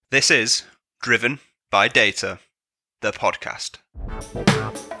This is Driven by Data, the podcast.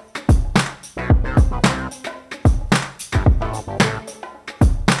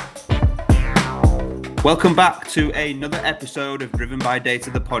 Welcome back to another episode of Driven by Data,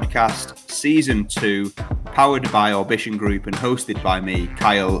 the podcast, Season 2, powered by Orbition Group and hosted by me,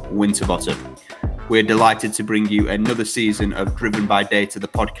 Kyle Winterbottom. We're delighted to bring you another season of Driven by Data, the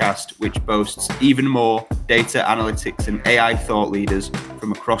podcast, which boasts even more data analytics and AI thought leaders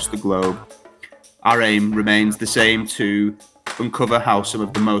from across the globe. Our aim remains the same: to uncover how some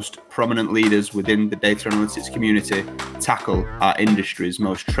of the most prominent leaders within the data analytics community tackle our industry's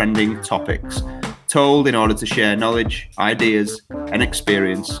most trending topics, told in order to share knowledge, ideas, and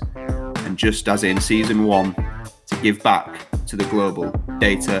experience, and just as in Season 1, to give back to the global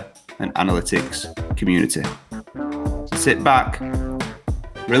data and analytics community. So sit back,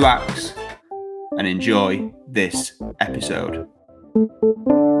 relax, and enjoy this episode.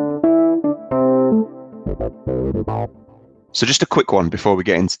 So just a quick one before we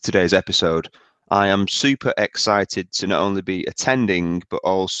get into today's episode. I am super excited to not only be attending, but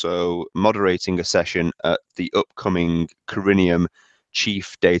also moderating a session at the upcoming Corinium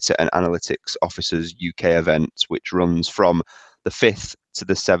Chief Data and Analytics Officers UK event, which runs from the 5th to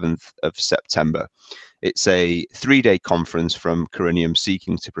the 7th of September. It's a 3-day conference from Corinium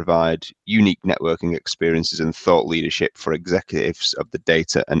seeking to provide unique networking experiences and thought leadership for executives of the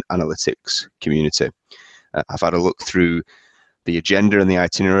data and analytics community. I've had a look through the agenda and the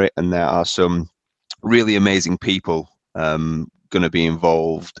itinerary, and there are some really amazing people going to be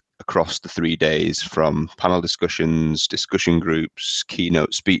involved across the 3 days, from panel discussions, discussion groups,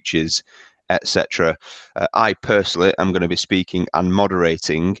 keynote speeches, etc. I personally am going to be speaking and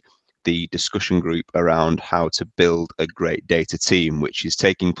moderating the discussion group around how to build a great data team, which is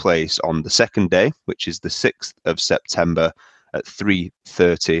taking place on the second day, which is the 6th of September at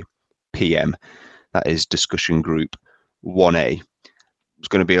 3:30 p.m. That is discussion group 1A. There's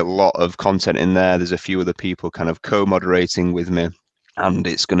going to be a lot of content in there. There's a few other people kind of co-moderating with me, and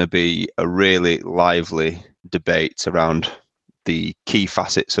it's going to be a really lively debate around the key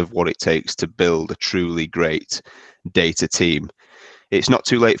facets of what it takes to build a truly great data team. It's not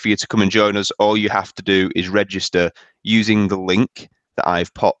too late for you to come and join us. All you have to do is register using the link that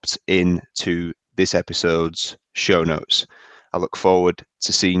I've popped into this episode's show notes. I look forward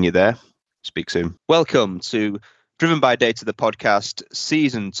to seeing you there. Speak soon. Welcome to Driven by Data, the podcast,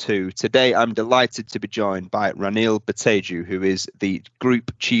 Season 2. Today, I'm delighted to be joined by Ranil Boteju, who is the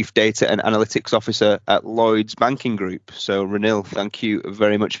Group Chief Data and Analytics Officer at Lloyds Banking Group. So, Ranil, thank you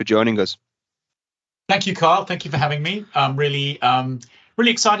very much for joining us. Thank you, Carl. Thank you for having me. I'm really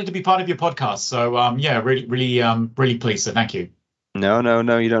excited to be part of your podcast. So, really pleased. So, thank you. No,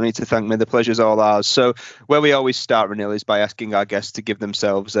 you don't need to thank me. The pleasure's all ours. So where we always start, Ranil, is by asking our guests to give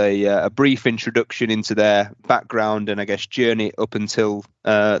themselves a brief introduction into their background and, I guess, journey up until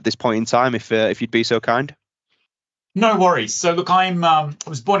this point in time, if you'd be so kind. No worries. So look, I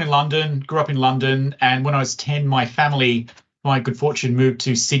was born in London, grew up in London, and when I was 10, my family, by good fortune, moved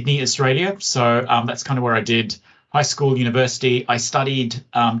to Sydney, Australia. So that's kind of where I did high school, university. I studied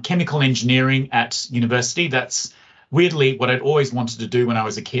chemical engineering at university. That's weirdly what I'd always wanted to do when I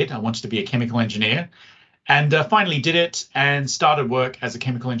was a kid. I wanted to be a chemical engineer, and finally did it and started work as a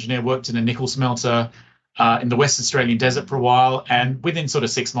chemical engineer, worked in a nickel smelter in the West Australian desert for a while. And within sort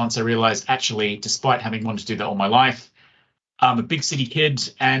of 6 months, I realized, actually, despite having wanted to do that all my life, I'm a big city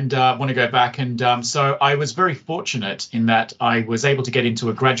kid and want to go back. And so I was very fortunate in that I was able to get into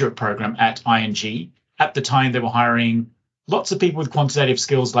a graduate program at ING. At the time, they were hiring lots of people with quantitative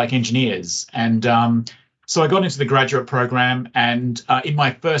skills like engineers. And so I got into the graduate program, and in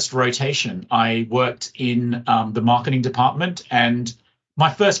my first rotation, I worked in the marketing department. And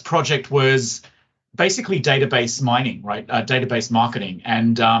my first project was basically database mining, right? Database marketing.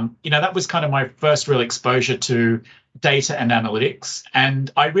 And, that was kind of my first real exposure to data and analytics.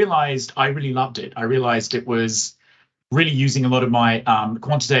 And I realized I really loved it. I realized it was really using a lot of my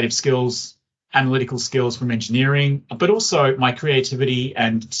quantitative skills, analytical skills from engineering, but also my creativity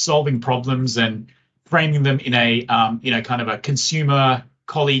and solving problems and framing them in a, kind of a consumer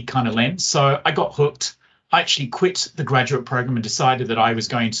colleague kind of lens. So I got hooked. I actually quit the graduate program and decided that I was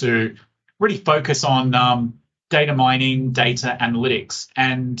going to really focus on data mining, data analytics.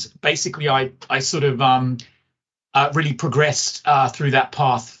 And basically, I sort of really progressed through that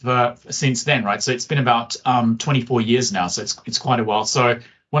path since then, right? So it's been about 24 years now. So it's quite a while. So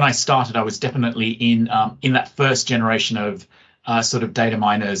when I started, I was definitely in that first generation of sort of data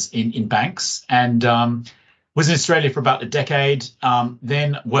miners in banks, and was in Australia for about a decade,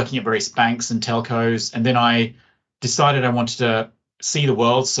 then working at various banks and telcos. And then I decided I wanted to see the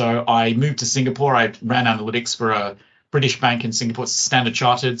world. So I moved to Singapore. I ran analytics for a British bank in Singapore, Standard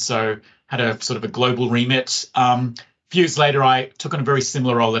Chartered. So had a sort of a global remit. A few years later, I took on a very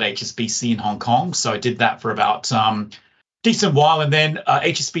similar role at HSBC in Hong Kong. So I did that for about decent while, and then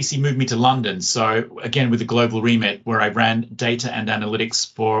HSBC moved me to London. So again, with a global remit, where I ran data and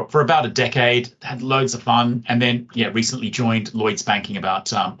analytics for about a decade, had loads of fun, and then recently joined Lloyds Banking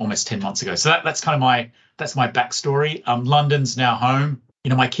about almost 10 months ago. So that's kind of my backstory. London's now home.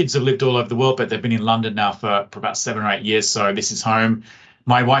 My kids have lived all over the world, but they've been in London now for about 7 or 8 years. So this is home.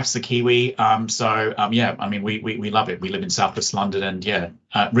 My wife's a Kiwi, we love it. We live in Southwest London, and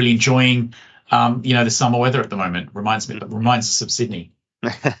really enjoying the summer weather at the moment. Reminds us of Sydney.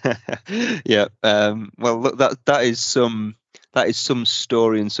 Yeah. Well, look, that is some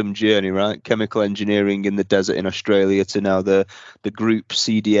story and some journey, right? Chemical engineering in the desert in Australia to now the group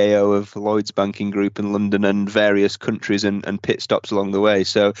CDAO of Lloyds Banking Group in London and various countries and pit stops along the way.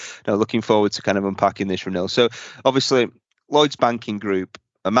 So looking forward to kind of unpacking this, Ranil. So obviously Lloyds Banking Group,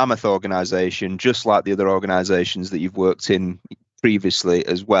 a mammoth organisation, just like the other organisations that you've worked in previously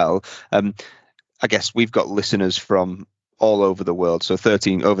as well. I guess we've got listeners from all over the world, so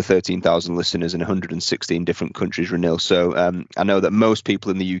over 13,000 listeners in 116 different countries, Ranil. So I know that most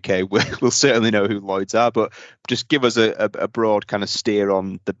people in the UK will certainly know who Lloyds are, but just give us a broad kind of steer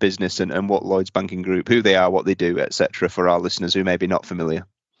on the business and what Lloyds Banking Group, who they are, what they do, etc., for our listeners who may be not familiar.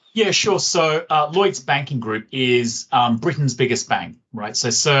 Yeah, sure. So Lloyds Banking Group is Britain's biggest bank, right? So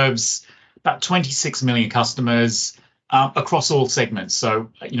serves about 26 million customers across all segments. So,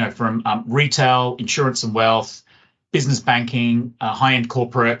 from retail, insurance and wealth, business banking, high-end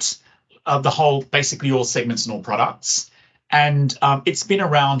corporate, basically all segments and all products. And it's been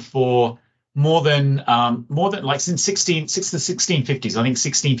around for more than like since the 1650s. I think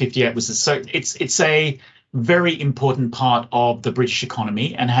 1658 was so it's a very important part of the British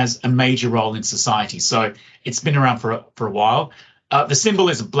economy and has a major role in society. So it's been around for a while. The symbol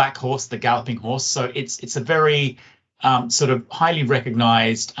is a black horse, the galloping horse. So it's a very sort of highly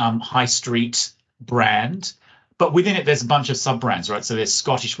recognized high street brand. But within it, there's a bunch of sub-brands, right? So there's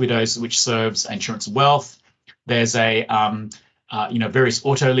Scottish Widows, which serves insurance and wealth. There's a various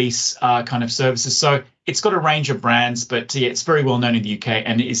auto lease kind of services. So it's got a range of brands, but it's very well known in the UK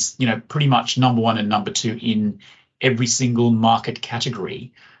and is pretty much number one and number two in every single market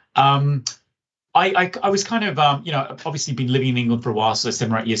category. I was kind of obviously been living in England for a while, so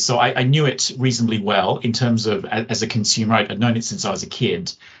 7 or 8 years. So I knew it reasonably well in terms of as a consumer. I'd known it since I was a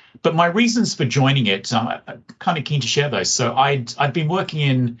kid. But my reasons for joining it, I'm kind of keen to share those. So I'd been working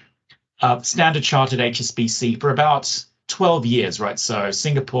in Standard Chartered HSBC for about 12 years, right? So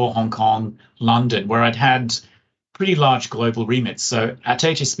Singapore, Hong Kong, London, where I'd had pretty large global remits. So at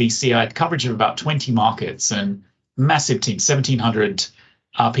HSBC, I had coverage of about 20 markets and massive team, 1,700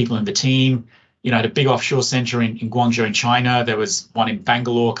 people in the team. I had a big offshore center in Guangzhou in China. There was one in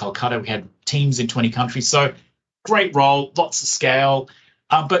Bangalore, Calcutta. We had teams in 20 countries. So great role, lots of scale.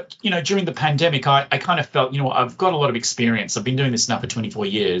 But during the pandemic, I kind of felt, I've got a lot of experience. I've been doing this now for 24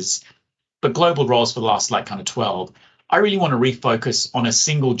 years, but global roles for the last kind of 12. I really want to refocus on a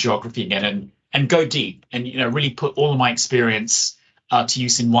single geography again and go deep and really put all of my experience to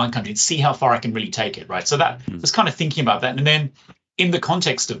use in one country and see how far I can really take it, right? So that was kind of thinking about that. And then in the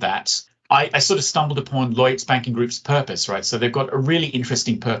context of that, I sort of stumbled upon Lloyds Banking Group's purpose, right? So they've got a really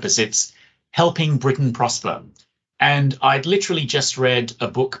interesting purpose. It's helping Britain prosper. And I'd literally just read a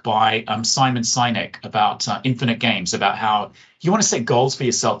book by Simon Sinek about infinite games, about how you want to set goals for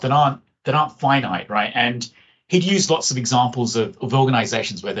yourself that aren't finite, right? And he'd used lots of examples of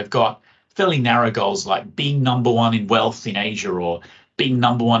organizations where they've got fairly narrow goals, like being number one in wealth in Asia or being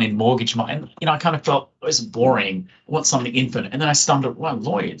number one in mortgage. And, I kind of felt it was boring. I want something infinite. And then I stumbled,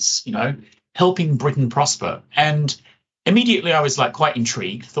 Lloyds, helping Britain prosper. And immediately I was quite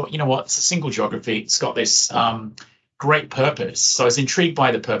intrigued, thought, it's a single geography. It's got this great purpose. So I was intrigued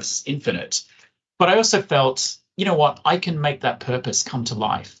by the purpose, infinite. But I also felt, I can make that purpose come to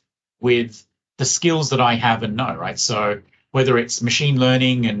life with the skills that I have and know, right? So whether it's machine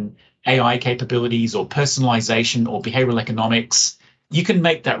learning and AI capabilities or personalization or behavioral economics, you can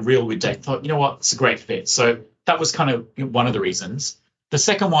make that real with data. I thought, it's a great fit. So that was kind of one of the reasons. The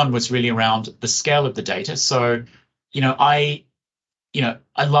second one was really around the scale of the data. So, I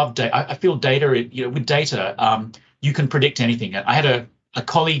love data. I feel data, with data, you can predict anything. I had a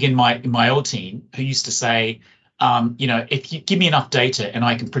colleague in my old team who used to say, if you give me enough data and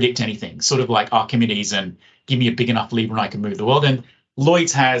I can predict anything, sort of like Archimedes, and give me a big enough lever and I can move the world. And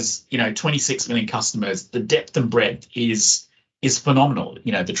Lloyds has, 26 million customers. The depth and breadth is phenomenal.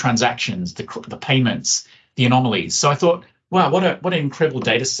 The transactions, the payments, the anomalies. So I thought wow, what an incredible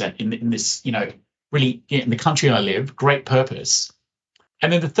data set in this, really in the country I live, great purpose.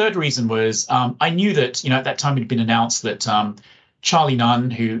 And then the third reason was I knew that, at that time it had been announced that Charlie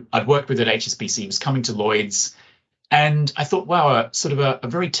Nunn, who I'd worked with at HSBC, was coming to Lloyd's. And I thought, wow, sort of a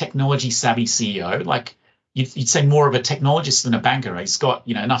very technology savvy CEO, like you'd say more of a technologist than a banker. He's got,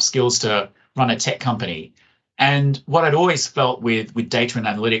 enough skills to run a tech company. And what I'd always felt with data and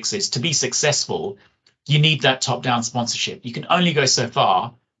analytics is to be successful, you need that top-down sponsorship. You can only go so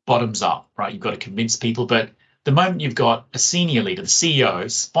far bottoms up, right? You've got to convince people. But the moment you've got a senior leader, the CEO,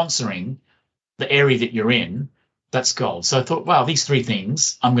 sponsoring the area that you're in, that's gold. So I thought, wow, these three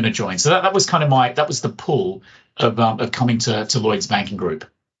things, I'm going to join. So that was kind of that was the pull of coming to Lloyd's Banking Group.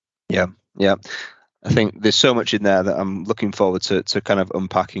 Yeah, yeah. I think there's so much in there that I'm looking forward to kind of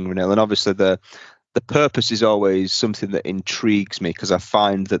unpacking, Runil. And obviously the purpose is always something that intrigues me, because I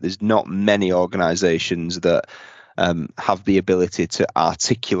find that there's not many organizations that have the ability to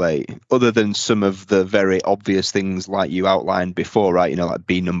articulate, other than some of the very obvious things like you outlined before, right? Like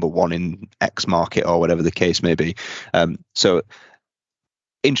be number one in X market or whatever the case may be. So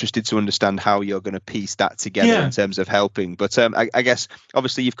interested to understand how you're going to piece that together in terms of helping. But I guess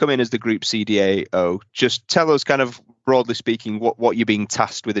obviously you've come in as the group CDAO. Just tell us kind of broadly speaking what you're being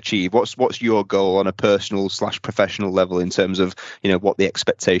tasked with achieve. What's your goal on a personal / professional level in terms of what the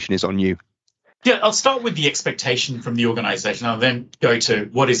expectation is on you? Yeah, I'll start with the expectation from the organization. I'll then go to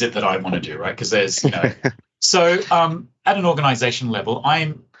what is it that I want to do, right? Because there's, so at an organization level,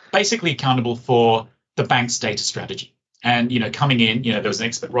 I'm basically accountable for the bank's data strategy. And, coming in, there was an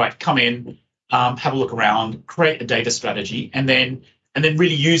expert, right? Come in, have a look around, create a data strategy, and then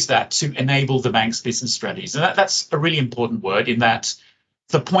really use that to enable the bank's business strategies. And that's a really important word, in that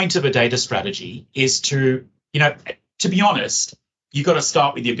the point of a data strategy is to be honest, you've got to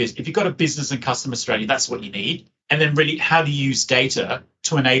start with your business. If you've got a business and customer strategy, that's what you need. And then really, how do you use data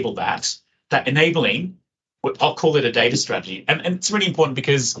to enable that? That enabling, I'll call it a data strategy. And it's really important,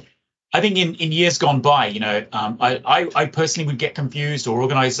 because I think in years gone by, I personally would get confused, or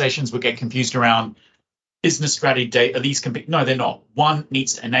organizations would get confused around business strategy data. No, they're not. One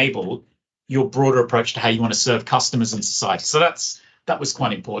needs to enable your broader approach to how you want to serve customers and society. So that was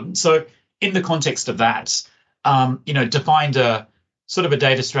quite important. So in the context of that, defined a sort of a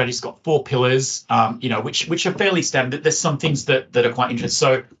data strategy. It's got 4 pillars, which are fairly standard. There's some things that are quite interesting.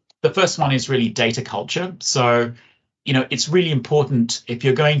 So the first one is really data culture. So it's really important, if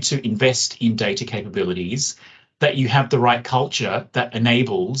you're going to invest in data capabilities, that you have the right culture that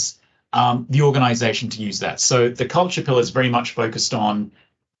enables the organization to use that. So the culture pillar is very much focused on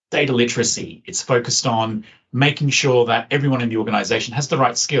data literacy. It's focused on making sure that everyone in the organization has the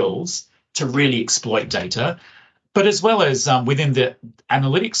right skills to really exploit data, but as well as within the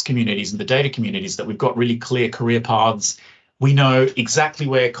analytics communities and the data communities, that we've got really clear career paths. We know exactly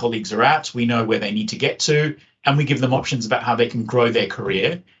where colleagues are at. We know where they need to get to, and we give them options about how they can grow their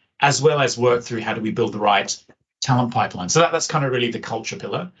career, as well as work through how do we build the right talent pipeline. So that's kind of really the culture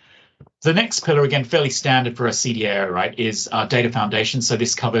pillar. The next pillar, again, fairly standard for a CDAO, right, is data foundation. So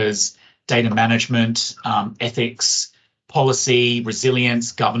this covers data management, ethics, policy,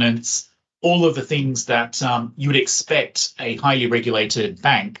 resilience, governance, all of the things that you would expect a highly regulated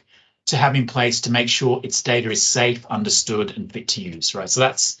bank to have in place to make sure its data is safe, understood, and fit to use, right? So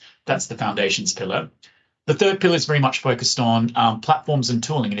that's the foundations pillar. The third pillar is very much focused on platforms and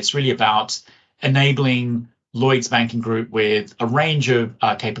tooling, and it's really about enabling Lloyd's Banking Group with a range of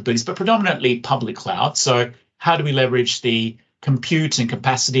capabilities, but predominantly public cloud. So how do we leverage the compute and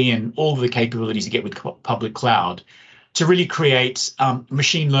capacity and all of the capabilities you get with public cloud to really create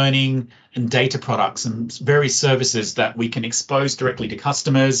machine learning and data products and various services that we can expose directly to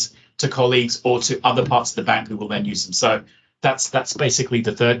customers, to colleagues, or to other parts of the bank who will then use them. So that's basically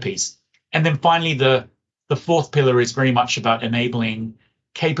the third piece. And then finally, the fourth pillar is very much about enabling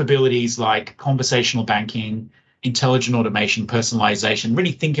capabilities like conversational banking, intelligent automation, personalization.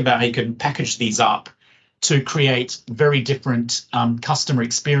 Really think about how you can package these up to create very different customer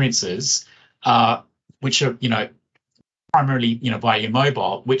experiences, which are, primarily, via your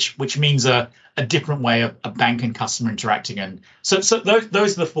mobile, which means a different way of bank and customer interacting. And so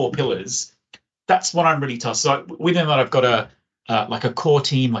those are the 4 pillars. That's what I'm really tasked. So within that, I've got a core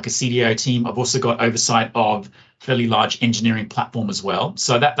team, like a CDO team. I've also got oversight of fairly large engineering platform as well.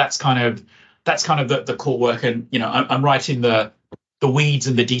 So that's kind of the core work. And I'm right in the weeds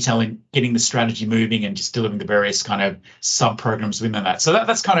and the detail in getting the strategy moving and just delivering the various kind of sub programs within that. So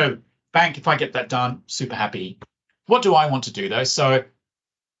that's kind of bank. If I get that done, super happy. What do I want to do though? So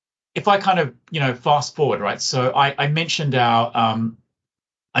if I kind of fast forward, right? So I mentioned our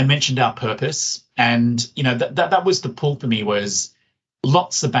purpose, And that was the pull for me. Was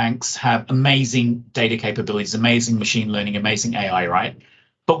lots of banks have amazing data capabilities, amazing machine learning, amazing AI, right?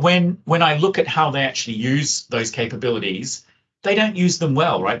 But when I look at how they actually use those capabilities, they don't use them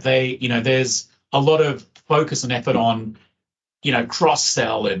well, right? There's a lot of focus and effort on cross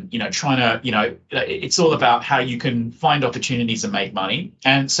sell and trying to it's all about how you can find opportunities and make money.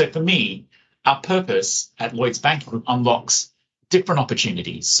 And so for me, our purpose at Lloyds Banking Group unlocks different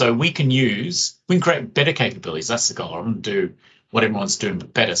opportunities. So we can create better capabilities. That's the goal. I want to do what everyone's doing,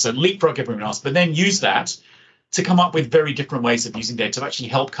 but better. So leapfrog everyone else, but then use that to come up with very different ways of using data to actually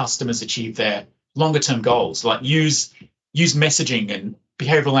help customers achieve their longer term goals, like use messaging and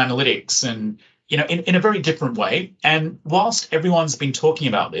behavioral analytics and in a very different way. And whilst everyone's been talking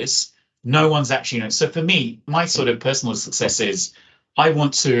about this, no one's actually so for me, my sort of personal success is I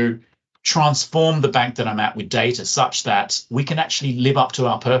want to transform the bank that I'm at with data such that we can actually live up to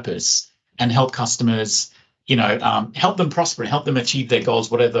our purpose and help customers, help them prosper and help them achieve their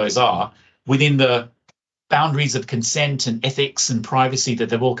goals, whatever those are, within the boundaries of consent and ethics and privacy that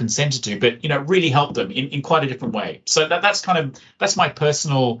they've all consented to, but really help them in quite a different way. So that's my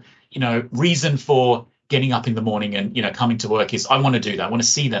personal reason for getting up in the morning and coming to work is I want to do that. I want to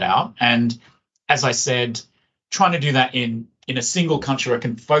see that out. And as I said, trying to do that in a single country where I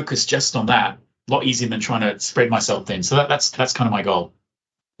can focus just on that, a lot easier than trying to spread myself thin. So that's kind of my goal.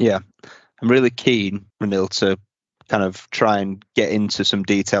 Yeah, I'm really keen, Ranil, to kind of try and get into some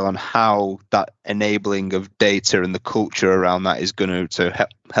detail on how that enabling of data and the culture around that is going to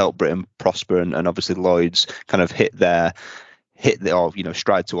help Britain prosper and obviously Lloyds kind of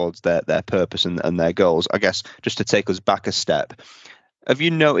stride towards their purpose and their goals. I guess just to take us back a step, have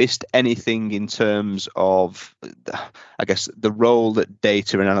you noticed anything in terms of, I guess, the role that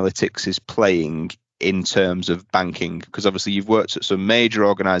data and analytics is playing in terms of banking? Because obviously you've worked at some major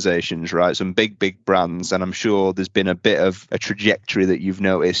organizations, right? Some big brands, and I'm sure there's been a bit of a trajectory that you've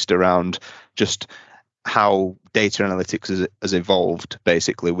noticed around just how data analytics has evolved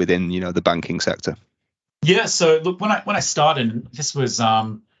basically within the banking sector. Yeah, so look, when I started, this was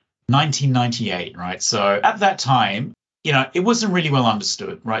 1998, right? So at that time, it wasn't really well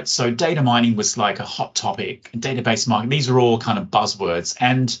understood, right? So data mining was like a hot topic, database mining, these are all kind of buzzwords.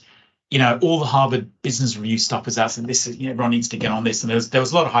 And all the Harvard Business Review stuff was out, and this is, everyone needs to get on this, and there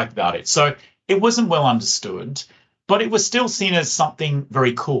was a lot of hype about it. So it wasn't well understood, but it was still seen as something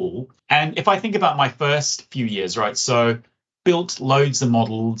very cool. And if I think about my first few years, right, so built loads of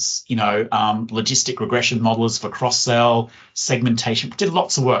models, logistic regression models for cross-sell, segmentation, did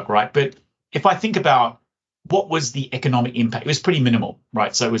lots of work, right? But if I think about what was the economic impact, it was pretty minimal,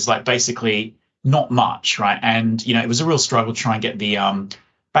 right? So it was like basically not much, right? And, it was a real struggle to try and get the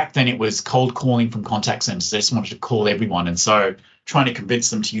back then it was cold calling from contact centers. They just wanted to call everyone. And so trying to convince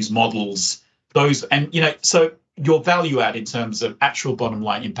them to use models, those, and, so your value add in terms of actual bottom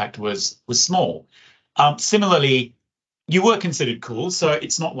line impact was small. Similarly, you were considered cool. So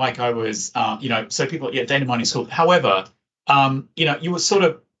it's not like I was, so people, data mining is cool. However, you were sort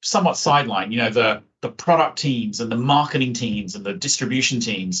of somewhat sidelined, the product teams and the marketing teams and the distribution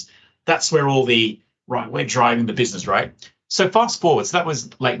teams. That's where we're driving the business, right? So fast forward, so that was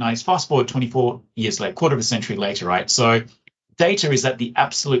late 90s, fast forward 24 years later, quarter of a century later, right? So data is at the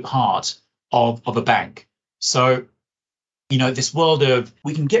absolute heart of a bank. So, this world of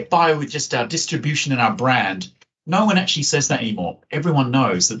we can get by with just our distribution and our brand. No one actually says that anymore. Everyone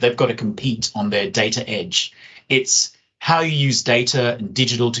knows that they've got to compete on their data edge. It's how you use data and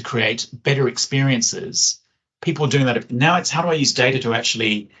digital to create better experiences. People are doing that. Now it's how do I use data to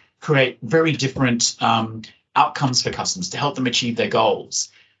actually create very different outcomes for customers to help them achieve their goals.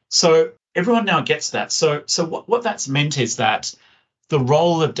 So everyone now gets that. So what that's meant is that the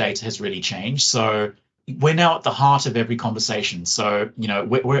role of data has really changed. So we're now at the heart of every conversation. So,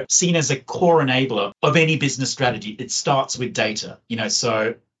 we're seen as a core enabler of any business strategy. It starts with data,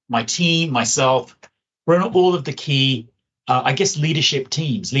 so my team, myself, we're in all of the key, leadership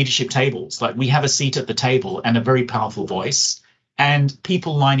teams, leadership tables. Like we have a seat at the table and a very powerful voice and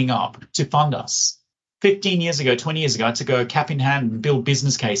people lining up to fund us. 15 years ago, 20 years ago, I had to go cap in hand and build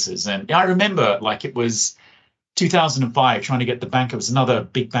business cases. And I remember like it was 2005 trying to get the bank. It was another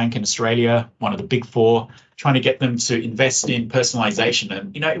big bank in Australia, one of the big four, trying to get them to invest in personalization.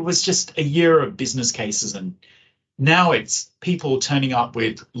 And, it was just a year of business cases. And now it's people turning up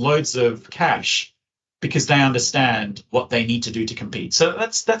with loads of cash because they understand what they need to do to compete. So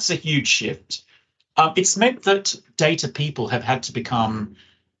that's a huge shift. It's meant that data people have had to become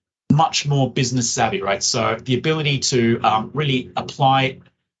much more business savvy, right? So the ability to really apply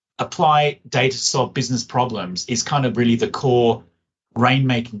data to solve business problems is kind of really the core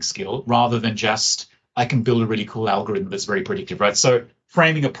rainmaking skill rather than just I can build a really cool algorithm that's very predictive, right? So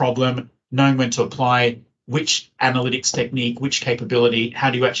framing a problem, knowing when to apply which analytics technique, which capability,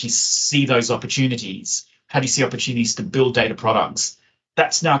 how do you actually see those opportunities? How do you see opportunities to build data products?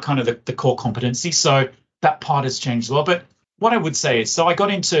 That's now kind of the core competency. So that part has changed a lot. But what I would say is, so I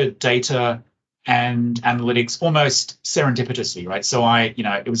got into data and analytics almost serendipitously, right? So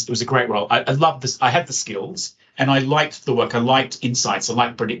it was a great role. I loved this. I had the skills and I liked the work. I liked insights. I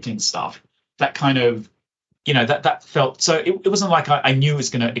liked predicting stuff. That kind of, that felt, so it wasn't like I knew it was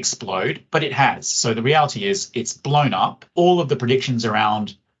going to explode, but it has. So the reality is it's blown up. All of the predictions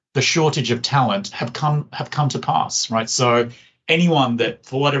around the shortage of talent have come to pass, right? So anyone that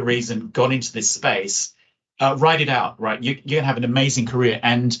for whatever reason got into this space, write it out, right? You're going to have an amazing career.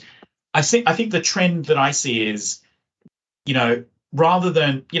 And I think the trend that I see is, rather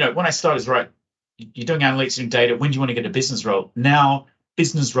than, when I started, is right, you're doing analytics and data. When do you want to get a business role? Now,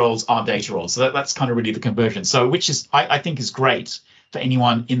 business roles are data roles. So that's kind of really the conversion. So which is, I think, is great for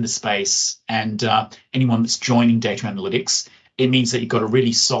anyone in the space and anyone that's joining data analytics. It means that you've got a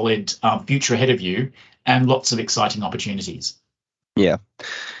really solid future ahead of you and lots of exciting opportunities. Yeah.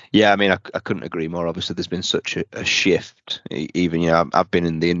 I mean, I couldn't agree more. Obviously, there's been such a shift. Even, I've been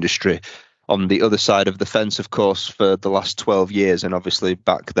in the industry on the other side of the fence, of course, for the last 12 years. And obviously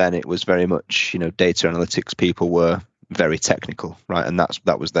back then it was very much, data analytics people were very technical, right? And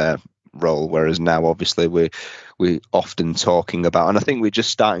that was their role. Whereas now, obviously, we're often talking about, and I think we're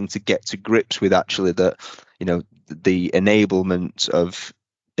just starting to get to grips with actually that, the enablement of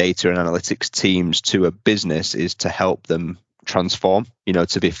data and analytics teams to a business is to help them transform,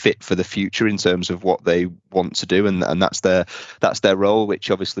 to be fit for the future in terms of what they want to do, and that's their role,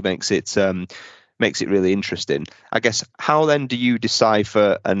 which obviously makes it really interesting. I guess, how then do you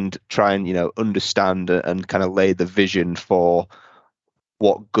decipher and try and understand and kind of lay the vision for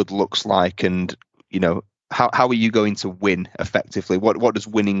what good looks like, and how are you going to win effectively? What does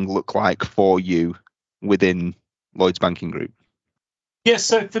winning look like for you within Lloyds Banking Group? Yeah,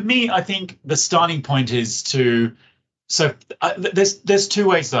 so for me, I think the starting point is there's two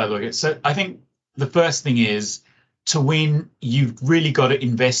ways that I look at it. So I think the first thing is, to win, you've really got to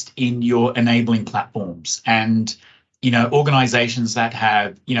invest in your enabling platforms, and organizations that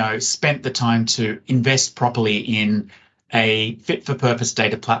have spent the time to invest properly in a fit for purpose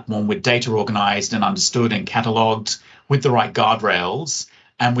data platform with data organized and understood and cataloged with the right guardrails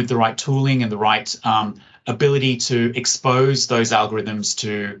and with the right tooling and the right ability to expose those algorithms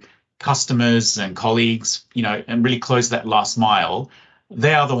to customers and colleagues, and really close that last mile.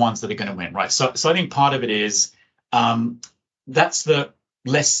 They are the ones that are going to win, right? So I think part of it is that's the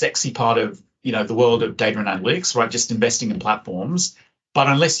less sexy part of the world of data and analytics, right? Just investing in platforms. But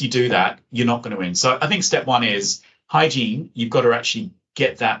unless you do that, you're not going to win. So I think step one is hygiene. You've got to actually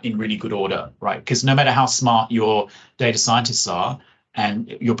get that in really good order, right? Because no matter how smart your data scientists are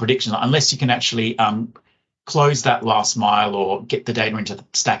and your predictions, unless you can actually close that last mile or get the data into the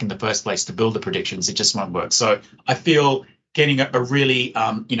stack in the first place to build the predictions, it just won't work. So I feel getting a really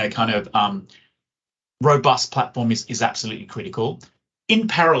robust platform is absolutely critical. In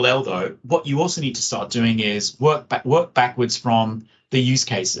parallel, though, what you also need to start doing is work backwards from the use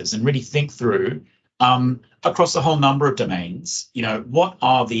cases and really think through across a whole number of domains. What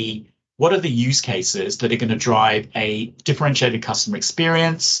are the use cases that are going to drive a differentiated customer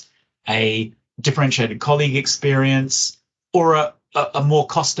experience, a differentiated colleague experience, or a more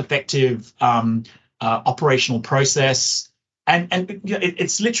cost-effective operational process. And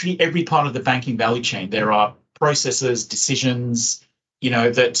it's literally every part of the banking value chain. There are processes, decisions,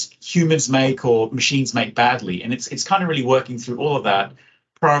 that humans make or machines make badly. And it's kind of really working through all of that,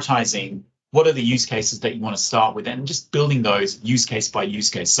 prioritizing what are the use cases that you want to start with and just building those use case by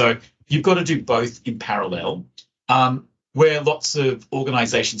use case. So you've got to do both in parallel. Where lots of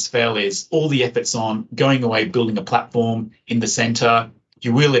organizations fail is all the efforts on going away, building a platform in the center.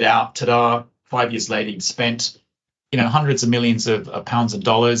 You wheel it out, ta-da, 5 years later, you've spent hundreds of millions of pounds and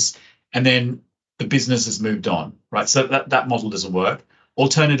dollars, and then the business has moved on, right? So that model doesn't work.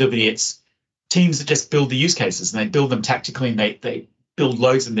 Alternatively, it's teams that just build the use cases and they build them tactically and they build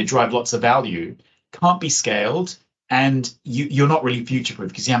loads and they drive lots of value. Can't be scaled, and you're not really future-proof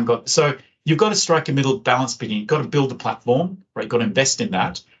because you haven't got. So you've got to strike a middle balance between you've got to build the platform, right? You've got to invest in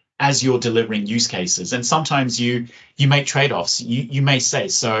that as you're delivering use cases. And sometimes you make trade-offs. You may say,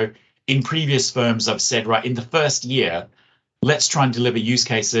 so in previous firms, I've said, right, in the first year, let's try and deliver use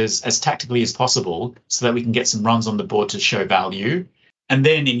cases as tactically as possible so that we can get some runs on the board to show value. And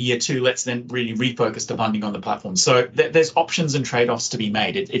then in year two, let's then really refocus the funding on the platform. So there's options and trade-offs to be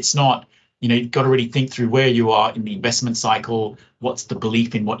made. It's not you've got to really think through where you are in the investment cycle, what's the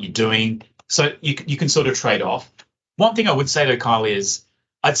belief in what you're doing. So you can sort of trade off. One thing I would say though, Kyle, is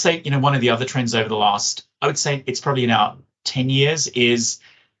I'd say, one of the other trends over the last, I would say it's probably now 10 years, is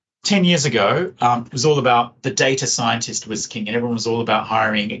 10 years ago, it was all about the data scientist was king, and everyone was all about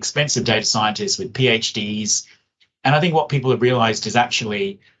hiring expensive data scientists with PhDs. And I think what people have realized is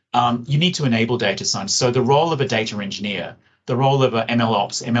actually you need to enable data science. So the role of a data engineer, the role of an ML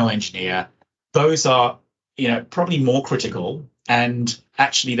ops, ML engineer, those are, probably more critical. And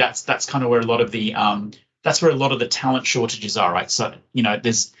actually, that's kind of where a lot of the talent shortages are, right? So,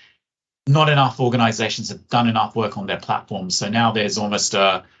 there's not enough organizations have done enough work on their platforms. So now there's almost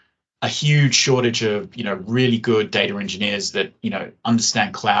a huge shortage of, really good data engineers that,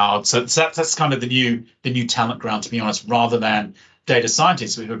 understand cloud. So that's kind of the new talent ground, to be honest, rather than data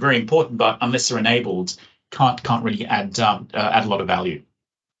scientists, which are very important, but unless they're enabled, can't really add a lot of value.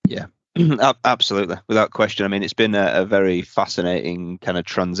 Yeah. Absolutely, without question. I mean, it's been a very fascinating kind of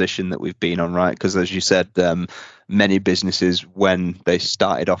transition that we've been on, right? Because as you said, many businesses, when they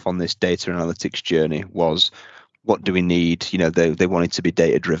started off on this data analytics journey, was what do we need? They wanted to be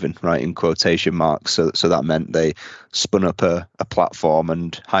data driven, right, in quotation marks. So that meant they spun up a platform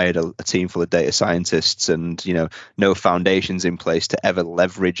and hired a team full of data scientists, and no foundations in place to ever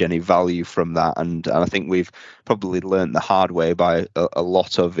leverage any value from that. And I think we've probably learned the hard way by a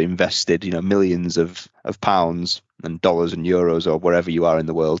lot of invested, millions of pounds and dollars and euros or wherever you are in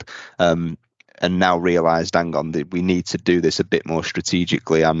the world. And now realized, hang on, that we need to do this a bit more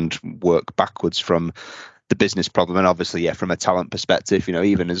strategically and work backwards from the business problem. And obviously, from a talent perspective,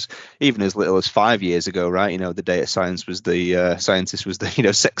 even as little as 5 years ago, right, the data scientist was the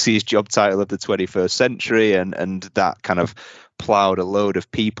sexiest job title of the 21st century, and that kind of plowed a load of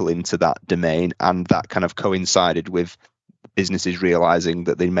people into that domain, and that kind of coincided with businesses realizing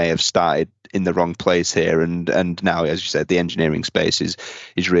that they may have started in the wrong place here, and now, as you said, the engineering space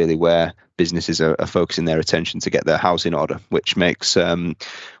is really where businesses are focusing their attention to get their house in order, which makes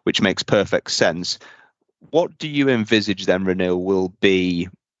perfect sense. What do you envisage then, Ranil, will be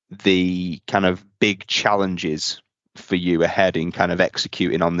the kind of big challenges for you ahead in kind of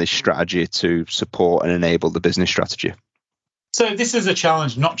executing on this strategy to support and enable the business strategy? So this is a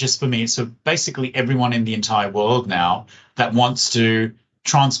challenge not just for me. So basically everyone in the entire world now that wants to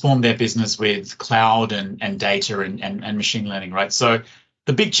transform their business with cloud and data and machine learning, right? So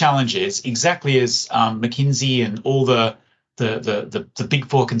the big challenge is exactly as McKinsey and all the big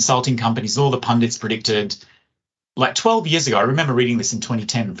four consulting companies, all the pundits predicted, like 12 years ago. I remember reading this in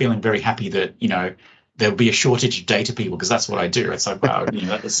 2010 and feeling very happy that, there'll be a shortage of data people, because that's what I do. It's like, wow,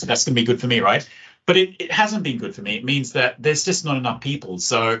 that's going to be good for me, right? But it hasn't been good for me. It means that there's just not enough people.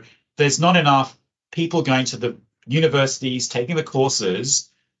 So there's not enough people going to the universities, taking the courses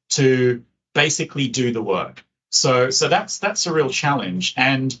to basically do the work. So that's a real challenge.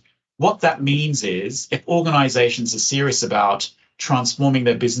 And what that means is, if organizations are serious about transforming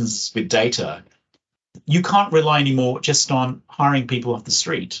their businesses with data, you can't rely anymore just on hiring people off the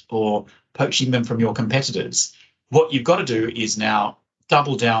street or poaching them from your competitors. What you've got to do is now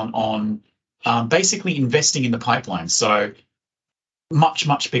double down on basically investing in the pipeline. So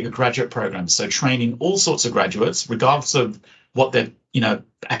much bigger graduate programs. So training all sorts of graduates, regardless of what their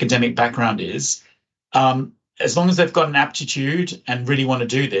academic background is. As long as they've got an aptitude and really want to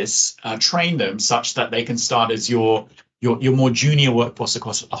do this, train them such that they can start as your more junior workforce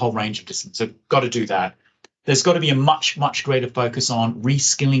across a whole range of disciplines. So got to do that. There's got to be a much greater focus on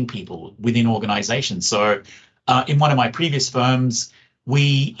reskilling people within organizations. So in one of my previous firms,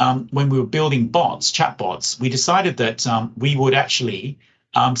 when we were building chatbots, we decided that we would actually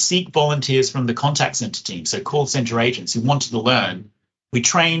seek volunteers from the contact center team, so call center agents who wanted to learn. We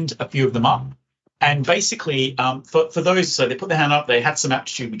trained a few of them up. And basically, for those, so they put their hand up, they had some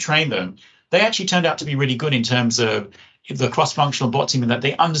aptitude, we trained them. They actually turned out to be really good in terms of the cross-functional bot team, in that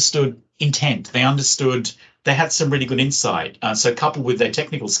they understood intent. They had some really good insight. So coupled with their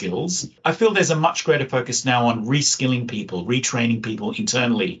technical skills, I feel there's a much greater focus now on reskilling people, retraining people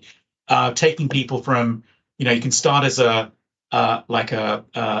internally, taking people from, you can start as a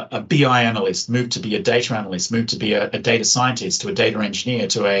BI analyst, move to be a data analyst, move to be a data scientist, to a data engineer,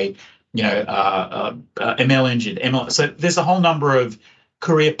 to a ML engine. So there's a whole number of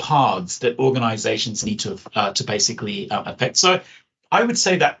career paths that organizations need to basically affect. So I would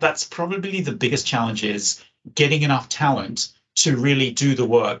say that that's probably the biggest challenge, is getting enough talent to really do the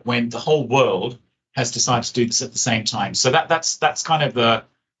work when the whole world has decided to do this at the same time. So that's kind of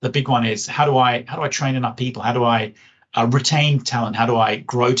the big one, is how do I train enough people? How do I retain talent? How do I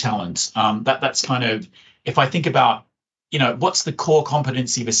grow talent? That's kind of, if I think about what's the core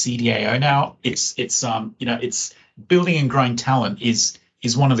competency of a CDAO now? It's building and growing talent is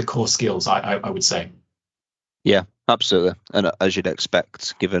one of the core skills, I would say. Yeah, absolutely. And as you'd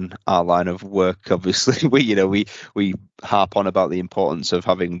expect, given our line of work, obviously, we harp on about the importance of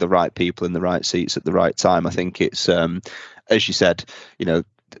having the right people in the right seats at the right time. I think it's, as you said,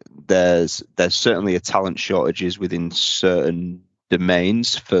 there's certainly a talent shortages within certain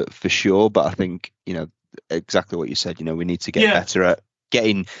domains for sure. But I think, exactly what you said, we need to get better at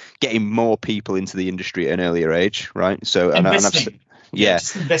getting more people into the industry at an earlier age, right? So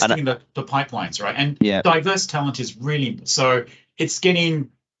just investing in the pipelines, right? And diverse talent is really, so it's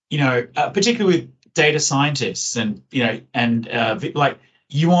getting, particularly with data scientists and you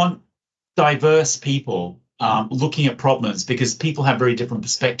want diverse people looking at problems, because people have very different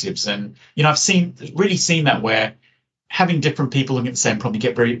perspectives. And I've really seen that, where having different people looking at the same problem, you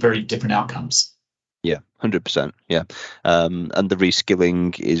get very, very different outcomes. Yeah, 100%. Yeah. And the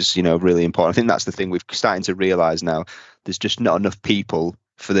reskilling is, really important. I think that's the thing we're starting to realize now. There's just not enough people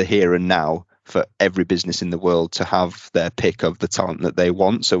for the here and now for every business in the world to have their pick of the talent that they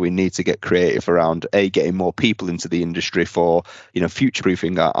want. So we need to get creative around getting more people into the industry for, future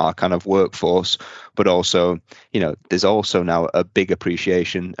proofing our kind of workforce. But also, there's also now a big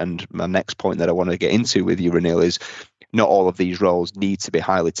appreciation. And my next point that I want to get into with you, Ranil, is not all of these roles need to be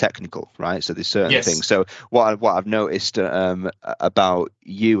highly technical, right? So there's certain things. So what I've noticed about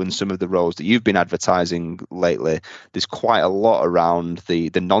you and some of the roles that you've been advertising lately, there's quite a lot around the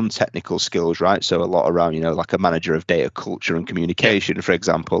non-technical skills, right? So a lot around, like a manager of data culture and communication, for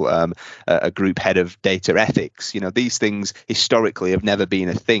example, a group head of data ethics. These things historically have never been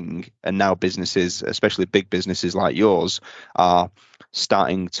a thing, and now businesses, especially big businesses like yours, are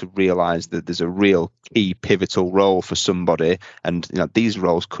starting to realize that there's a real key pivotal role for somebody, and these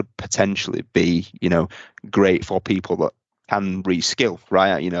roles could potentially be great for people that can reskill,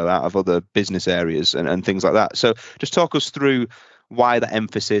 right, out of other business areas and things like that. So just talk us through why the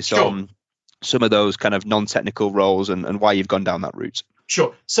emphasis on some of those kind of non-technical roles and why you've gone down that route.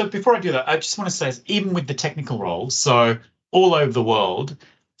 Sure. So before I do that, I just want to say, even with the technical roles, so all over the world,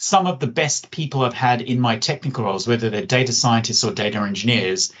 some of the best people I've had in my technical roles, whether they're data scientists or data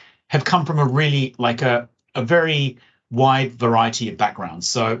engineers, have come from a really a very wide variety of backgrounds.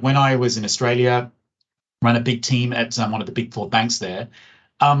 So when I was in Australia, ran a big team at one of the big four banks there.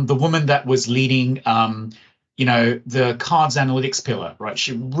 The woman that was leading, the cards analytics pillar, right?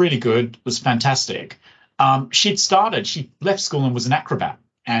 She really good, was fantastic. She left school and was an acrobat,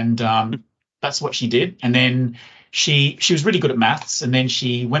 and that's what she did. And then she was really good at maths, and then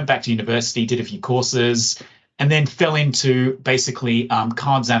she went back to university, did a few courses, and then fell into basically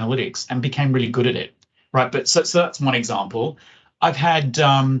cards analytics and became really good at it, right? But so that's one example. I've had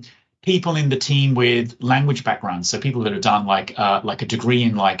people in the team with language backgrounds, so people that have done like a degree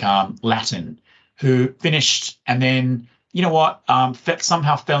in Latin, who finished and then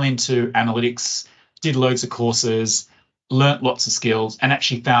somehow fell into analytics, did loads of courses, learnt lots of skills, and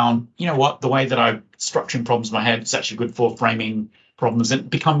actually found, the way that I'm structuring problems in my head is actually good for framing problems, and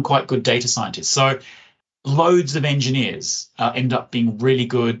become quite good data scientists. So loads of engineers end up being really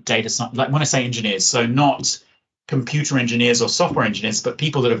good data scientists. Like when I say engineers, so not computer engineers or software engineers, but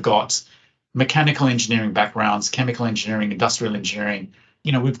people that have got mechanical engineering backgrounds, chemical engineering, industrial engineering.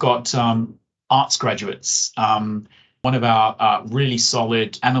 We've got arts graduates. One of our really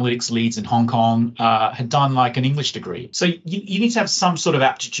solid analytics leads in Hong Kong had done an English degree. So you need to have some sort of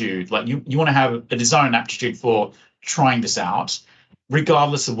aptitude. Like you want to have a desire and aptitude for trying this out,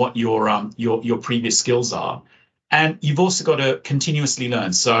 regardless of what your previous skills are. And you've also got to continuously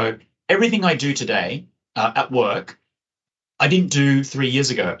learn. So everything I do today at work, I didn't do 3 years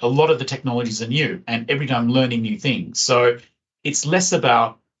ago. A lot of the technologies are new, and every day I'm learning new things. So it's less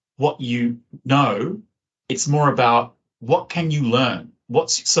about what you know. It's more about what can you learn.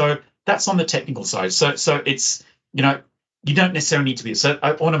 So that's on the technical side. So it's, you don't necessarily need to be. So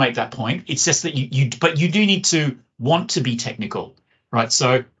I want to make that point. It's just that but you do need to want to be technical, right?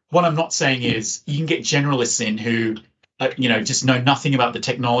 So what I'm not saying is you can get generalists in who, just know nothing about the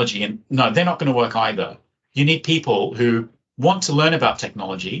technology, and no, they're not going to work either. You need people who want to learn about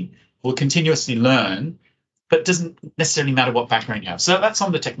technology, will continuously learn, but it doesn't necessarily matter what background you have. So that's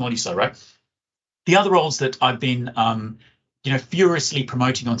on the technology side, right? The other roles that I've been, furiously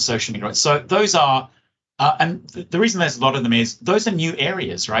promoting on social media, right? So those are, and the reason there's a lot of them is those are new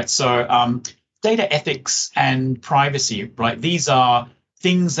areas, right? So data ethics and privacy, right? These are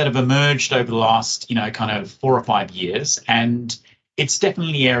things that have emerged over the last, kind of 4 or 5 years, and it's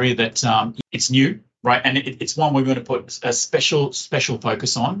definitely an area that it's new, right? And it's one we're going to put a special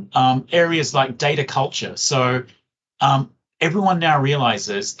focus on. Areas like data culture. So everyone now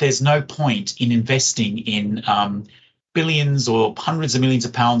realizes there's no point in investing in billions or hundreds of millions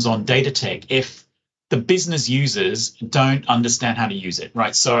of pounds on data tech if the business users don't understand how to use it,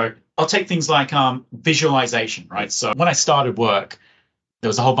 right? So I'll take things like visualization, right? So when I started work, there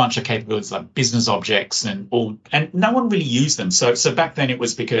was a whole bunch of capabilities like business objects and no one really used them. So back then it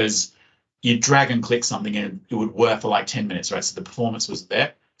was because you drag and click something and it would work for like 10 minutes, right? So the performance was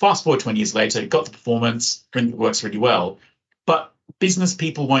there. Fast forward 20 years later, it got the performance and it works really well. But business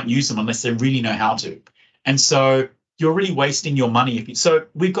people won't use them unless they really know how to. And so you're really wasting your money. So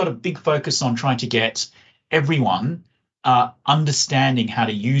we've got a big focus on trying to get everyone understanding how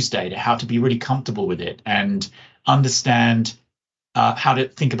to use data, how to be really comfortable with it, and understand how to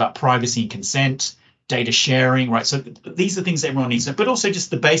think about privacy and consent, data sharing, right? So these are things that everyone needs, but also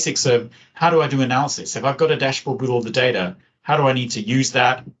just the basics of how do I do analysis? If I've got a dashboard with all the data, how do I need to use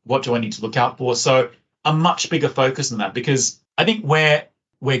that? What do I need to look out for? So a much bigger focus on that, because I think where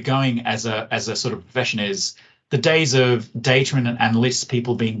we're going as a sort of profession is the days of data and analysts,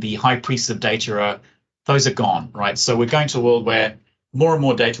 people being the high priests of data, those are gone, right? So we're going to a world where more and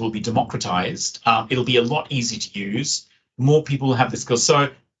more data will be democratized. It'll be a lot easier to use. More people will have the skills. So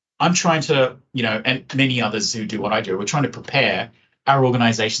I'm trying to, and many others who do what I do, we're trying to prepare our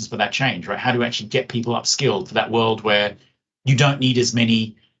organizations for that change, right? How do we actually get people upskilled for that world where you don't need as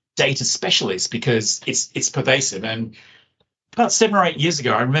many data specialists because it's pervasive. And about 7 or 8 years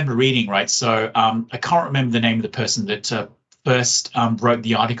ago, I remember reading, right? So I can't remember the name of the person that first wrote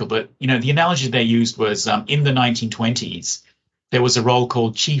the article, but the analogy they used was in the 1920s, there was a role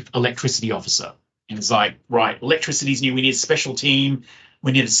called Chief Electricity Officer. And it's like, right, electricity's new. We need a special team.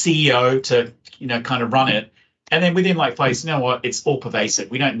 We need a CEO to, kind of run it. And then within like place, you know what? It's all pervasive.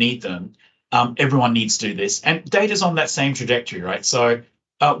 We don't need them. Everyone needs to do this. And data's on that same trajectory, right? So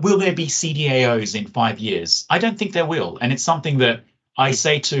will there be CDAOs in 5 years? I don't think there will. And it's something that I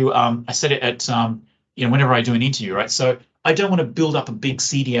say to, I said it at, whenever I do an interview, right? So I don't want to build up a big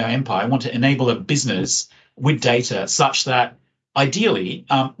CDAO empire. I want to enable a business with data such that ideally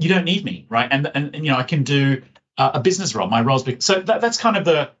you don't need me, right? And I can do a business role. My role's big. So that's kind of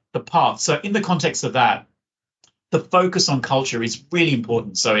the path. So in the context of that, the focus on culture is really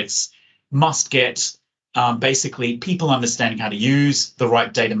important. So it's must get basically people understanding how to use the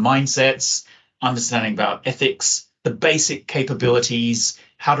right data mindsets, understanding about ethics, the basic capabilities,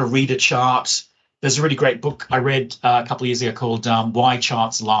 how to read a chart. There's a really great book I read a couple of years ago called Why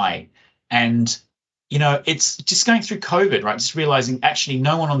Charts Lie. And, it's just going through COVID, right? Just realizing actually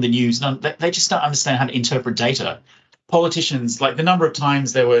no one on the news, they just don't understand how to interpret data. Politicians, like the number of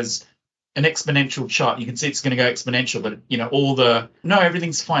times there was an exponential chart, you can see it's going to go exponential, but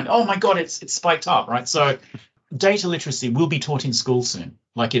everything's fine. Oh my God, it's spiked up, right? So data literacy will be taught in school soon.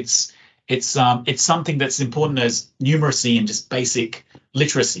 Like it's something that's important as numeracy and just basic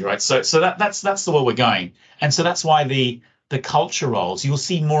literacy, right? So that's the way we're going. And so that's why the culture roles, you'll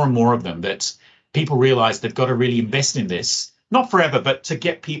see more and more of them, that people realize they've got to really invest in this, not forever, but to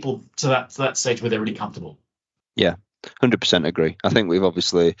get people to that stage where they're really comfortable. Yeah, 100% agree. I think we've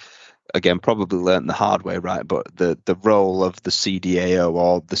obviously, again, probably learned the hard way, right? But the role of the CDAO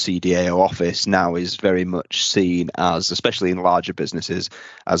or the CDAO office now is very much seen as, especially in larger businesses,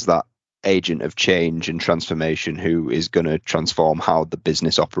 as that agent of change and transformation who is going to transform how the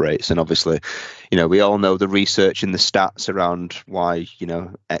business operates. And obviously, we all know the research and the stats around why,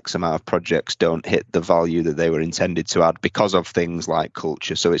 X amount of projects don't hit the value that they were intended to add because of things like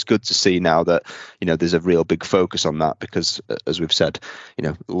culture. So it's good to see now that, there's a real big focus on that, because as we've said,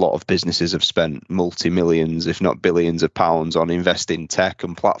 a lot of businesses have spent multi-millions, if not billions of pounds on investing tech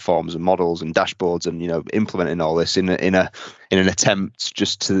and platforms and models and dashboards and, implementing all this in an attempt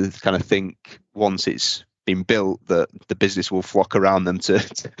just to kind of think once it's been built that the business will flock around them to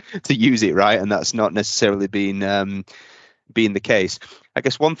use it, right? And that's not necessarily been the case. I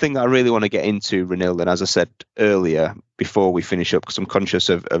guess one thing that I really want to get into, Ranil, and as I said earlier before we finish up, because I'm conscious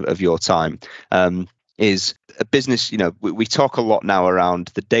of your time, is a business, we talk a lot now around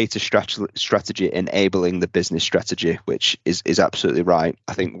the data strategy enabling the business strategy, which is absolutely right.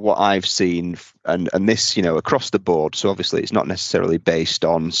 I think what I've seen, and this, across the board, so obviously it's not necessarily based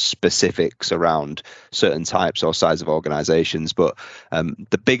on specifics around certain types or size of organizations, but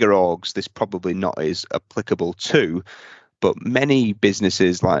the bigger orgs, this probably not is applicable to, but many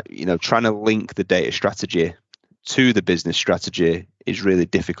businesses, like, trying to link the data strategy to the business strategy is really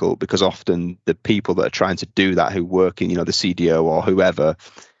difficult, because often the people that are trying to do that, who work in, the CDO or whoever,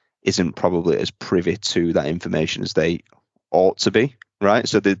 isn't probably as privy to that information as they ought to be, right?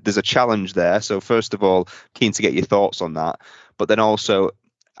 So there's a challenge there. So first of all, keen to get your thoughts on that, but then also,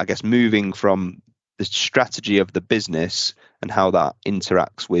 I guess, moving from the strategy of the business and how that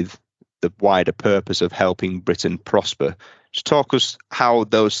interacts with the wider purpose of helping Britain prosper. Just talk us how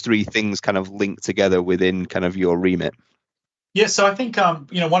those three things kind of link together within kind of your remit. Yeah, so I think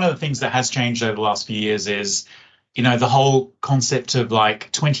one of the things that has changed over the last few years is the whole concept of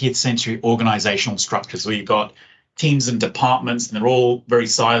like 20th century organizational structures where you've got teams and departments and they're all very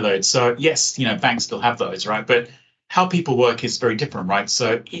siloed. So yes, banks still have those, right? But how people work is very different, right?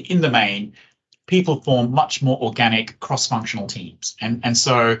 So in the main, people form much more organic cross-functional teams. And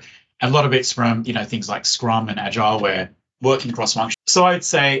so a lot of it's from, things like Scrum and Agile where working cross-functional. So I'd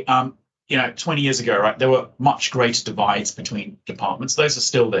say, 20 years ago, right, there were much greater divides between departments. Those are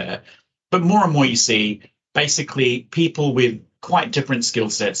still there. But more and more you see basically people with quite different skill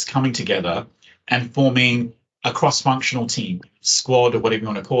sets coming together and forming a cross-functional team, squad or whatever you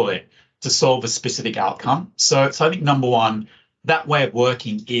want to call it, to solve a specific outcome. So I think number one, that way of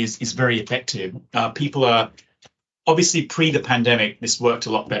working is very effective. People are obviously pre the pandemic, this worked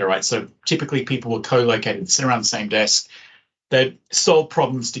a lot better, right? So typically people were co-located, sit around the same desk, they'd solve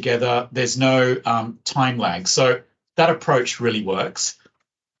problems together. There's no time lag. So that approach really works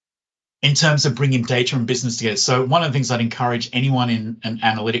in terms of bringing data and business together. So one of the things I'd encourage anyone in an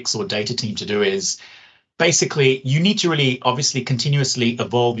analytics or data team to do is basically you need to really obviously continuously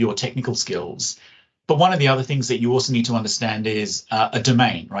evolve your technical skills. But one of the other things that you also need to understand is a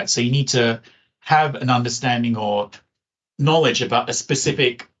domain, right? So you need to have an understanding or knowledge about a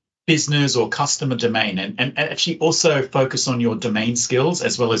specific business or customer domain and actually also focus on your domain skills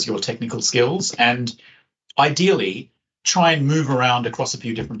as well as your technical skills. And ideally, try and move around across a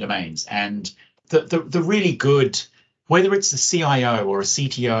few different domains. And the really good, whether it's a CIO or a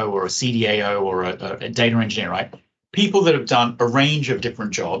CTO or a CDAO or a data engineer, right? People that have done a range of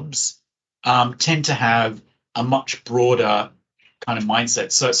different jobs tend to have a much broader kind of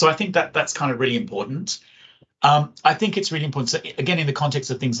mindset. So I think that's kind of really important. I think it's really important. So again, in the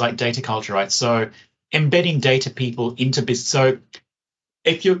context of things like data culture, right? So embedding data people into business. So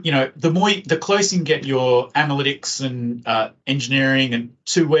if the closer you can get your analytics and engineering and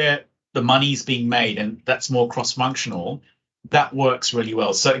to where the money's being made, and that's more cross-functional, that works really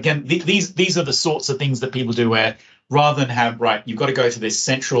well. So again, these are the sorts of things that people do where rather than have, right, you've got to go to this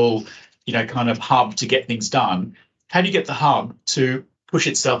central, kind of hub to get things done. How do you get the hub to push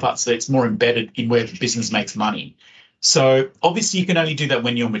itself up so it's more embedded in where the business makes money? So obviously you can only do that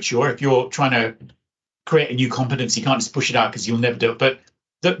when you're mature. If you're trying to create a new competence, you can't just push it out because you'll never do it. But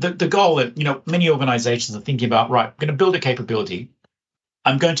the goal that, many organizations are thinking about, right, I'm going to build a capability.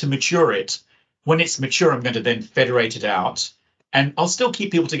 I'm going to mature it. When it's mature, I'm going to then federate it out. And I'll still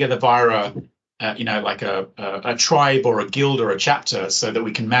keep people together via a tribe or a guild or a chapter so that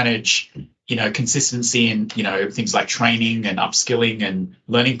we can manage, consistency in, things like training and upskilling and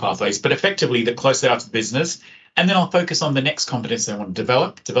learning pathways. But effectively, the closer out to the business. And then I'll focus on the next competence I want to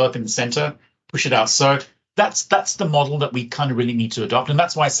develop in the center, push it out. So that's the model that we kind of really need to adopt. And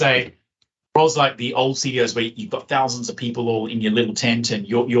that's why I say roles like the old CDOs where you've got thousands of people all in your little tent and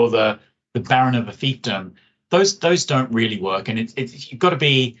you're the baron of a fiefdom, those don't really work. And you've got to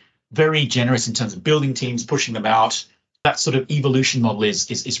be very generous in terms of building teams, pushing them out. That sort of evolution model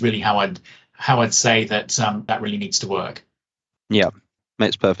is really how I'd say that that really needs to work. Yeah,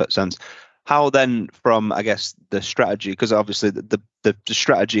 makes perfect sense. How then, from I guess the strategy, because obviously the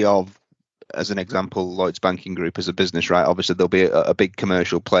strategy of, as an example, Lloyds Banking Group as a business, right? Obviously there'll be a big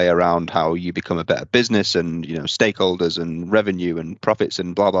commercial play around how you become a better business and stakeholders and revenue and profits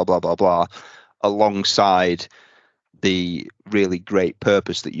and blah blah blah blah blah, alongside the really great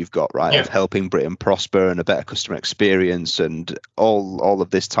purpose that you've got, right? Yeah. Of helping Britain prosper and a better customer experience and all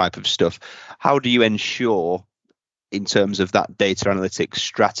of this type of stuff. How do you ensure, in terms of that data analytics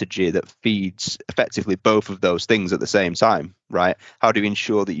strategy that feeds effectively both of those things at the same time, right? How do you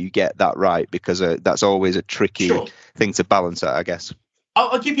ensure that you get that right? Because that's always a tricky thing to balance out, I guess.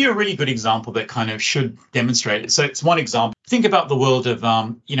 I'll give you a really good example that kind of should demonstrate it. So it's one example. Think about the world of,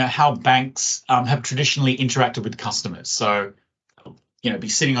 how banks have traditionally interacted with customers. So, be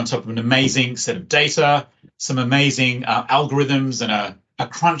sitting on top of an amazing set of data, some amazing algorithms and a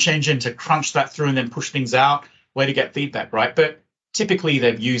crunch engine to crunch that through and then push things out, way to get feedback, right? But typically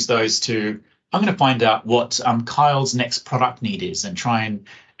they've used those to, I'm going to find out what Kyle's next product need is and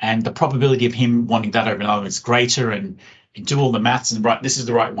and the probability of him wanting that over another is greater and do all the maths and right, this is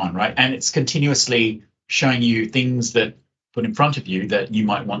the right one, right? And it's continuously showing you things that put in front of you that you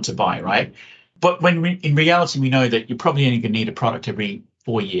might want to buy, right? But when in reality, we know that you're probably only going to need a product every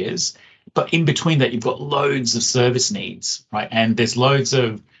 4 years. But in between that, you've got loads of service needs, right? And there's loads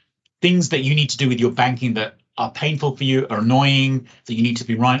of things that you need to do with your banking that are painful for you, are annoying, that you need to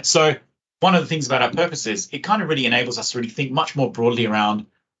be right. So one of the things about our purpose is it kind of really enables us to really think much more broadly around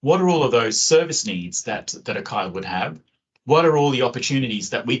what are all of those service needs that a Kyle would have? What are all the opportunities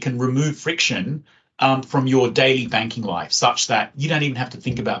that we can remove friction from your daily banking life, such that you don't even have to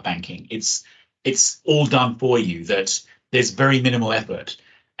think about banking? It's all done for you. That there's very minimal effort.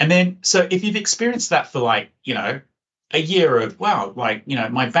 And then, so if you've experienced that for like, a year of, wow, like,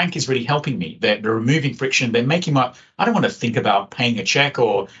 my bank is really helping me. They're removing friction. They're making I don't want to think about paying a check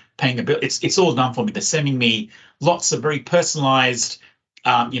or paying a bill. It's all done for me. They're sending me lots of very personalized,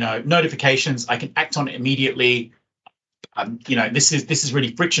 notifications. I can act on it immediately. This is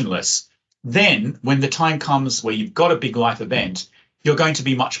really frictionless. Then when the time comes where you've got a big life event, you're going to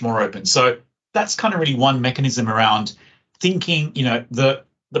be much more open. So that's kind of really one mechanism around thinking,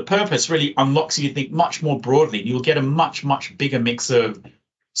 the purpose really unlocks you to think much more broadly. You'll get a much, much bigger mix of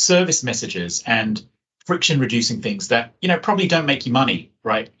service messages and friction reducing things that, probably don't make you money,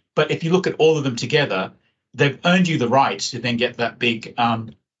 right? But if you look at all of them together, they've earned you the right to then get that big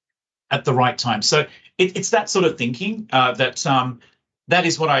at the right time. So it's that sort of thinking that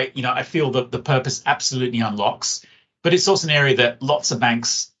is what I feel that the purpose absolutely unlocks. But it's also an area that lots of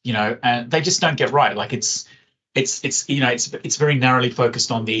banks, and they just don't get right. Like it's very narrowly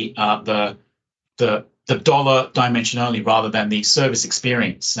focused on the dollar dimension only, rather than the service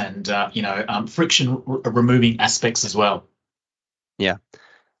experience and friction removing aspects as well. Yeah,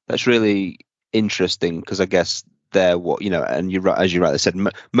 that's really interesting, because I guess and you're right, as you rightly said,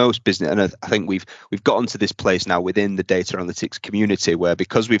 most business, and I think we've gotten to this place now within the data analytics community where,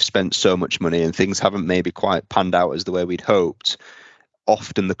 because we've spent so much money and things haven't maybe quite panned out as the way we'd hoped,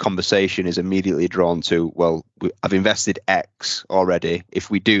 often the conversation is immediately drawn to, well, I've invested X already. If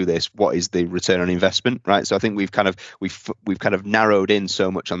we do this, what is the return on investment, right? So I think we've kind of narrowed in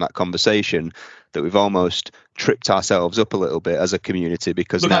so much on that conversation that we've almost tripped ourselves up a little bit as a community,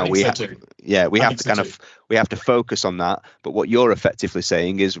 because now we have to focus on that. But what you're effectively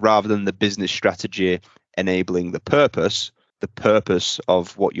saying is, rather than the business strategy enabling the purpose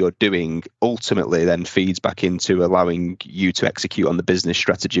of what you're doing ultimately then feeds back into allowing you to execute on the business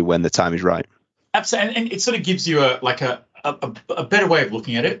strategy when the time is right. Absolutely, and it sort of gives you a better way of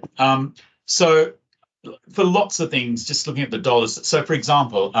looking at it. So for lots of things, just looking at the dollars. So for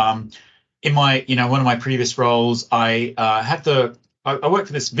example, in my one of my previous roles, I worked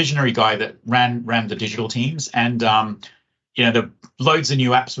for this visionary guy that ran the digital teams, and the loads of new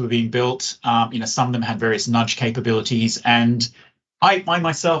apps were being built. Some of them had various nudge capabilities, and I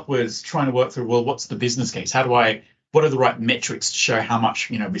myself was trying to work through, well, what's the business case? What are the right metrics to show how much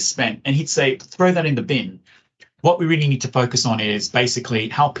we spent? And he'd say, throw that in the bin. What we really need to focus on is basically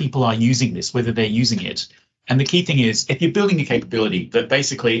how people are using this, whether they're using it. And the key thing is, if you're building a capability that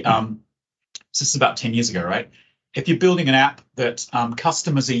basically, this is about 10 years ago, right? If you're building an app that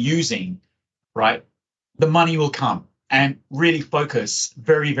customers are using, right, the money will come. And really focus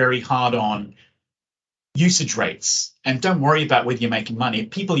very, very hard on usage rates, and don't worry about whether you're making money. If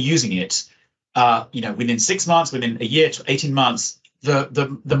people are using it, within 6 months, within a year to 18 months,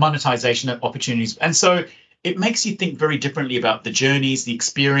 the monetization of opportunities. And so it makes you think very differently about the journeys, the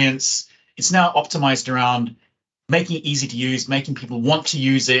experience. It's now optimized around making it easy to use, making people want to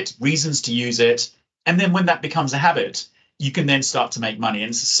use it, reasons to use it. And then when that becomes a habit, you can then start to make money.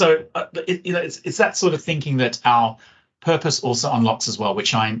 And so it's that sort of thinking that our purpose also unlocks as well,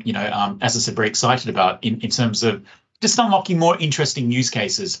 which I'm, as I said, very excited about in terms of just unlocking more interesting use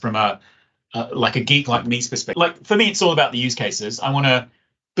cases from a geek like me's perspective. Like for me, it's all about the use cases. I want to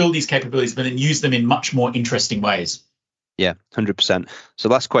build these capabilities, but then use them in much more interesting ways. Yeah, 100%. So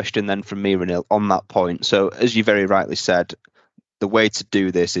last question then from me, Ranil, on that point. So as you very rightly said, the way to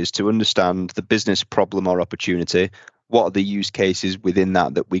do this is to understand the business problem or opportunity. What are the use cases within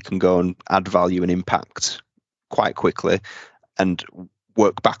that we can go and add value and impact quite quickly, and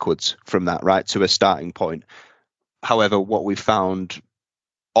work backwards from that, right, to a starting point. However, what we found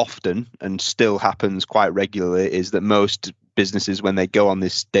often, and still happens quite regularly, is that most businesses, when they go on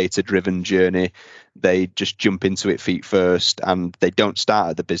this data-driven journey, they just jump into it feet first, and they don't start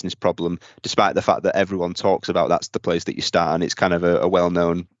at the business problem, despite the fact that everyone talks about that's the place that you start, and it's kind of a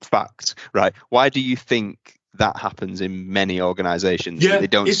well-known fact, right? Why do you think that happens in many organizations? That they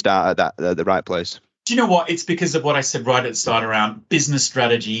don't start at the right place? Do you know what? It's because of what I said right at the start around business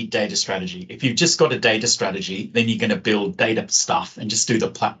strategy, data strategy. If you've just got a data strategy, then you're going to build data stuff and just do the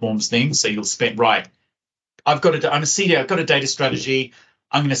platforms thing. So you'll spend, right, I'm a CDO, I've got a data strategy.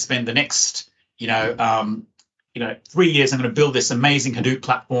 I'm going to spend the next, 3 years. I'm going to build this amazing Hadoop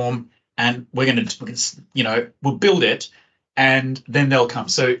platform, and we'll build it, and then they'll come.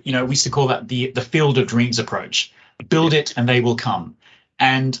 So, we used to call that the field of dreams approach. Build it and they will come.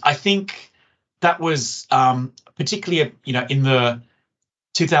 And I think that was particularly, in the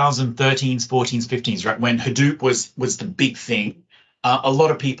 2013s, 14s, 15s, right, when Hadoop was the big thing. A lot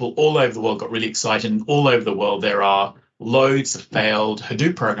of people all over the world got really excited, and all over the world there are loads of failed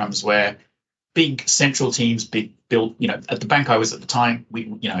Hadoop programs where big central teams built, at the bank I was at the time,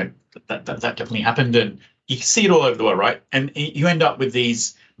 that definitely happened, and you see it all over the world, right? And you end up with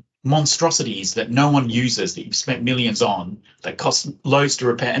these monstrosities that no one uses, that you've spent millions on, that cost loads to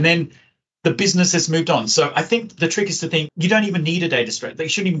repair, and then the business has moved on. So I think the trick is to think you don't even need a data strategy. They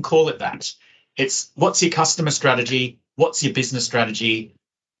shouldn't even call it that. It's what's your customer strategy? What's your business strategy?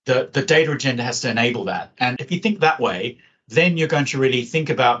 The data agenda has to enable that. And if you think that way, then you're going to really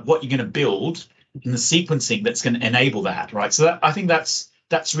think about what you're going to build and the sequencing that's going to enable that, right? So I think that's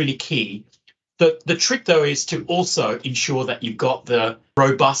really key. The trick, though, is to also ensure that you've got the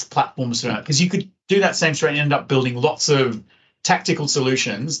robust platforms around, because you could do that same strategy and end up building lots of tactical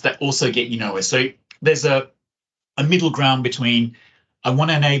solutions that also get you nowhere. So there's a middle ground between, I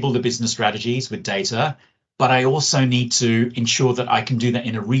want to enable the business strategies with data, but I also need to ensure that I can do that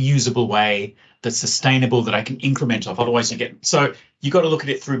in a reusable way that's sustainable, that I can increment off. Otherwise, so you got to look at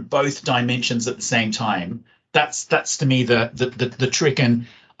it through both dimensions at the same time. That's to me the trick. And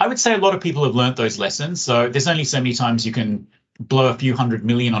I would say a lot of people have learned those lessons. So there's only so many times you can blow a few $100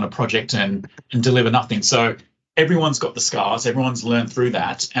 million on a project and deliver nothing. So everyone's got the scars. Everyone's learned through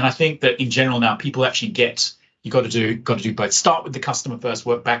that. And I think that in general now, people actually get, you got to do both. Start with the customer first,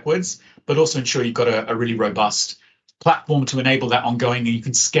 work backwards, but also ensure you've got a really robust platform to enable that ongoing, and you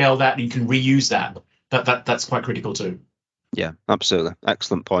can scale that and you can reuse that. That's quite critical too. Yeah, absolutely.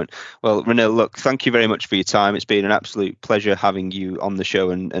 Excellent point. Well, Ranil, look, thank you very much for your time. It's been an absolute pleasure having you on the show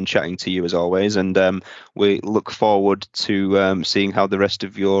and chatting to you as always. And we look forward to seeing how the rest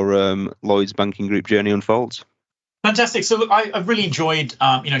of your Lloyds Banking Group journey unfolds. Fantastic. So look, I've really enjoyed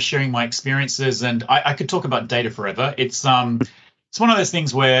sharing my experiences, and I could talk about data forever. It's one of those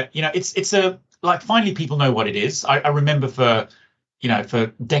things where it's like finally people know what it is. I remember for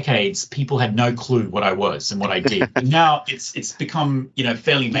decades people had no clue what I was and what I did. And now it's become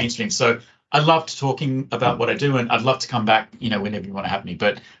fairly mainstream. So I loved talking about what I do, and I'd love to come back whenever you want to have me.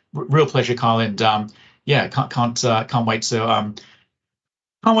 But real pleasure, Kyle, and can't wait to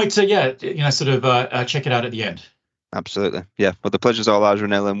sort of check it out at the end. Absolutely. Yeah. Well, the pleasure's all ours,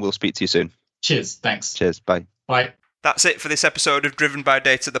 Ranil, and we'll speak to you soon. Cheers. Thanks. Cheers. Bye. Bye. That's it for this episode of Driven by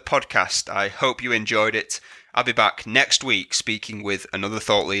Data, the podcast. I hope you enjoyed it. I'll be back next week speaking with another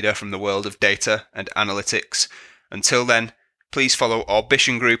thought leader from the world of data and analytics. Until then, please follow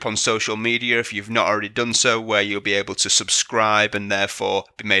Orbition Group on social media if you've not already done so, where you'll be able to subscribe and therefore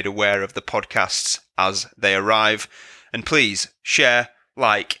be made aware of the podcasts as they arrive. And please share,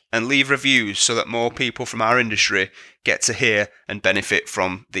 like, and leave reviews so that more people from our industry get to hear and benefit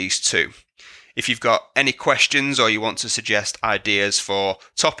from these too. If you've got any questions or you want to suggest ideas for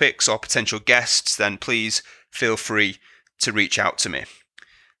topics or potential guests, then please feel free to reach out to me.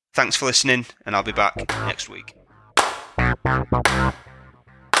 Thanks for listening, and I'll be back next week.